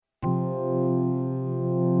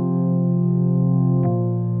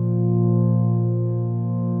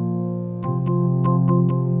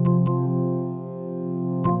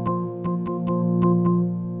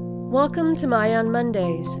Welcome to My on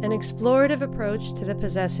Mondays, an explorative approach to the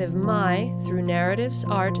possessive my through narratives,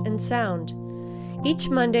 art, and sound. Each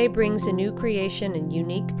Monday brings a new creation and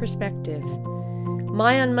unique perspective.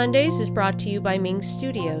 My on Mondays is brought to you by MING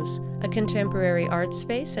Studios, a contemporary art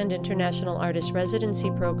space and international artist residency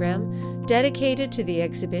program dedicated to the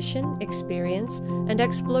exhibition, experience, and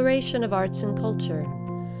exploration of arts and culture.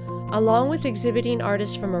 Along with exhibiting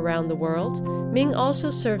artists from around the world, MING also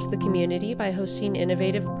serves the community by hosting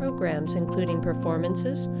innovative programs including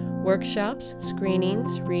performances, workshops,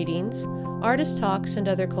 screenings, readings, artist talks, and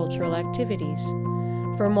other cultural activities.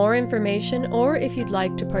 For more information, or if you'd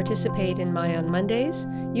like to participate in My on Mondays,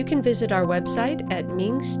 you can visit our website at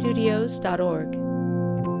mingstudios.org.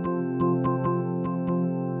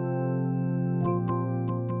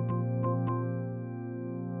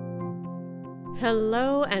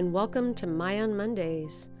 Hello and welcome to My on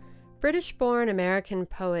Mondays. British-born American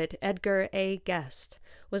poet Edgar A. Guest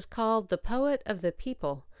was called the poet of the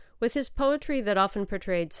people, with his poetry that often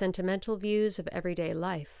portrayed sentimental views of everyday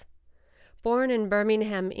life. Born in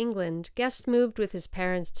Birmingham, England, Guest moved with his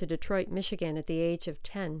parents to Detroit, Michigan at the age of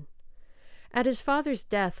 10. At his father's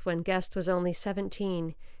death when Guest was only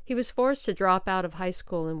 17, he was forced to drop out of high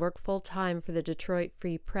school and work full-time for the Detroit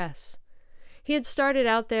Free Press. He had started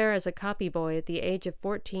out there as a copy boy at the age of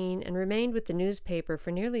 14 and remained with the newspaper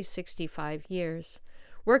for nearly 65 years,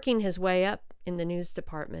 working his way up in the news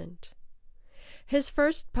department. His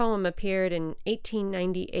first poem appeared in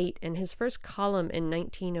 1898 and his first column in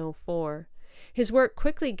 1904. His work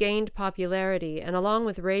quickly gained popularity, and along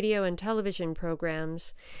with radio and television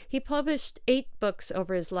programs, he published 8 books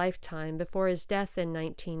over his lifetime before his death in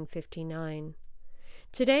 1959.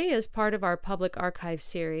 Today, as part of our public archive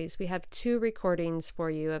series, we have 2 recordings for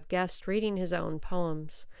you of Guest reading his own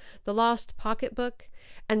poems, The Lost Pocketbook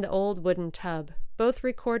and The Old Wooden Tub, both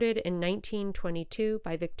recorded in 1922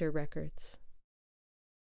 by Victor Records.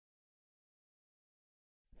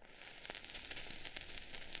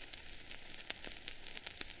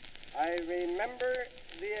 I remember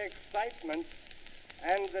the excitement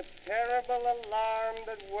and the terrible alarm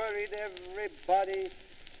that worried everybody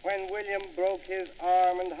when William broke his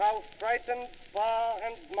arm, and how frightened Pa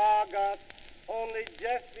and Ma got only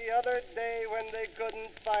just the other day when they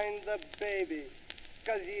couldn't find the baby,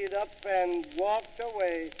 'cause he'd up and walked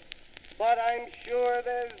away. But I'm sure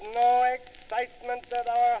there's no excitement that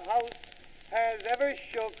our house has ever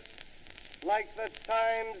shook like the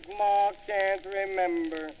times Ma can't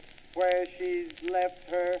remember where she's left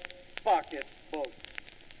her pocketbook.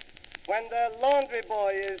 When the laundry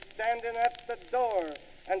boy is standing at the door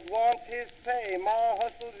and wants his pay, Ma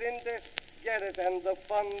hustles in to get it, and the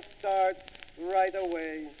fun starts right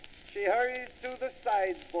away. She hurries to the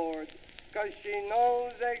sideboard, 'cause she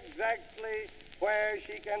knows exactly where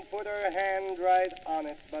she can put her hand right on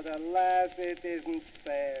it, but alas, it isn't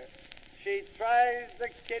fair. She tries the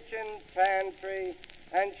kitchen pantry,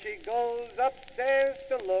 and she goes upstairs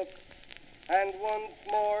to look, and once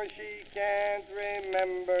more she can't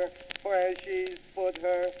remember where she's put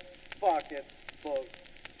her pocketbook.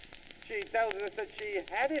 She tells us that she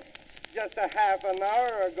had it just a half an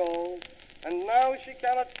hour ago, and now she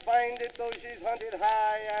cannot find it, though she's hunted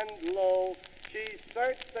high and low. She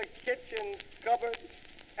searched the kitchen cupboard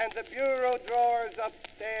and the bureau drawers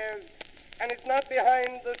upstairs, and it's not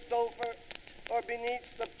behind the sofa or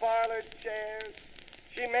beneath the parlor chairs.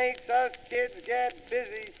 She makes us kids get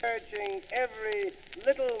busy searching every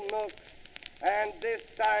little nook, and this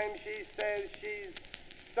time she says she's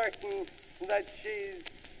certain that she's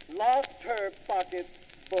lost her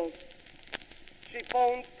pocketbook. She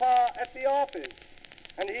phones Pa at the office,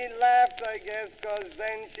 and he laughs, I guess, 'cause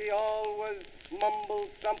then she always mumbles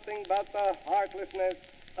something about the heartlessness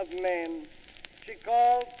of men. She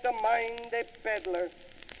calls to mind a peddler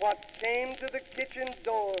what came to the kitchen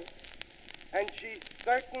door, and she's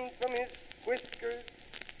certain from his whiskers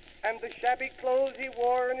and the shabby clothes he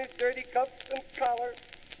wore and his dirty cuffs and collar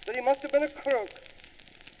that he must have been a crook.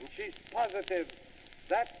 And she's positive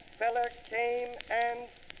that feller came and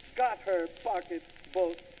got her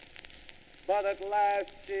pocketbook. But at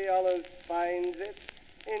last she always finds it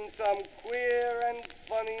in some queer and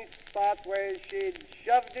funny spot where she'd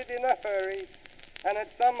shoved it in a hurry and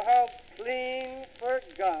had somehow clean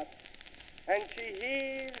forgot. And she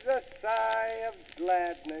heaves a sigh of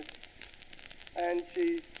gladness, and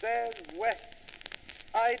she says, "Well,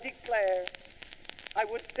 I declare, I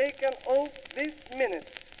would take an oath this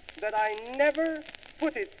minute that I never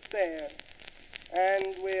put it there."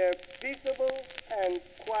 And we're peaceable and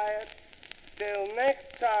quiet till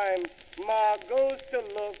next time Ma goes to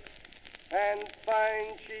look and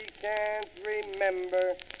finds she can't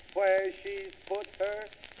remember where she's put her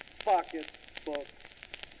pocketbook.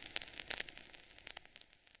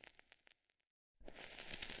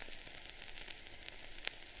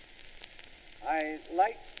 I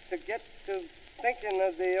like to get to thinking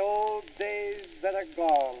of the old days that are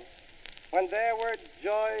gone, when there were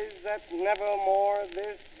joys that nevermore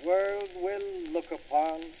this world will look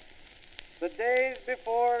upon. The days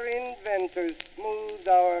before inventors smoothed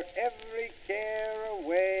our every care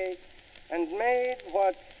away and made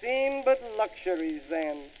what seemed but luxuries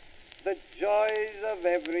then the joys of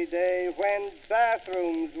every day, when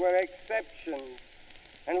bathrooms were exceptions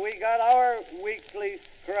and we got our weekly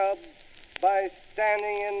scrub by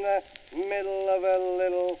standing in the middle of a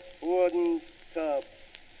little wooden tub.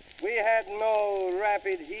 We had no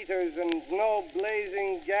rapid heaters and no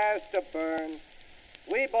blazing gas to burn.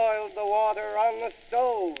 We boiled the water on the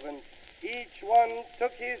stove, and each one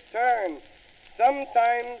took his turn.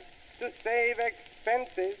 Sometimes, to save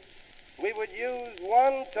expenses, we would use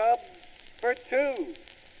one tub for two.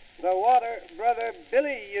 The water Brother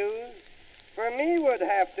Billy used for me would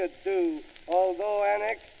have to do, although an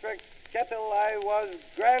extra kettle I was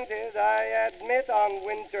granted, I admit, on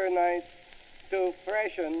winter nights to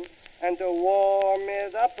freshen and to warm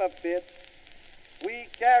it up a bit. We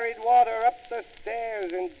carried water up the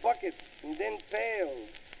stairs in buckets and in pails,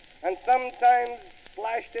 and sometimes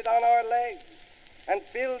splashed it on our legs and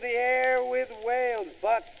filled the air with wails.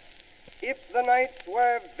 But if the nights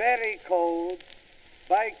were very cold,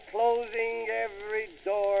 by closing every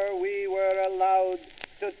door, we were allowed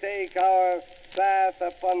to take our bath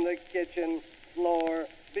upon the kitchen floor.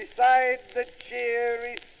 Beside the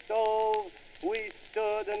cheery stove, we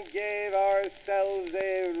stood and gave ourselves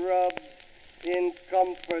a rub in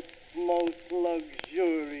comforts most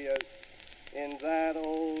luxurious in that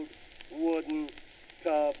old wooden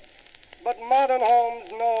tub. But modern homes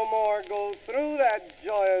no more go through that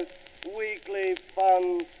joyous weekly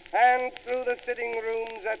fun, and through the sitting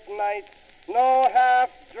rooms at night no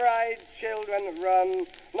half-dried children run,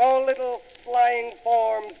 no little flying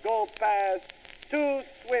forms go past, too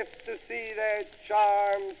swift to see their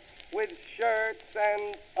charms, with shirts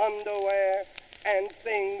and underwear and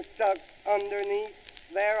things tucked underneath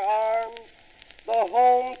their arms. The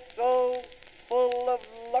home so full of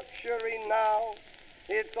luxury now,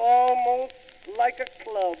 it's almost like a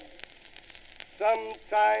club.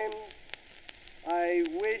 Sometimes I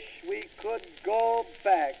wish we could go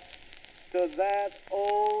back to that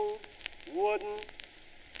old wooden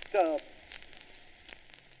tub.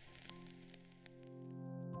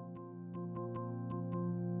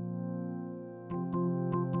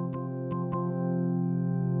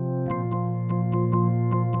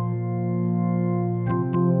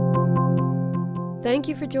 Thank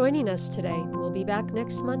you for joining us today. We'll be back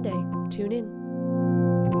next Monday. Tune in.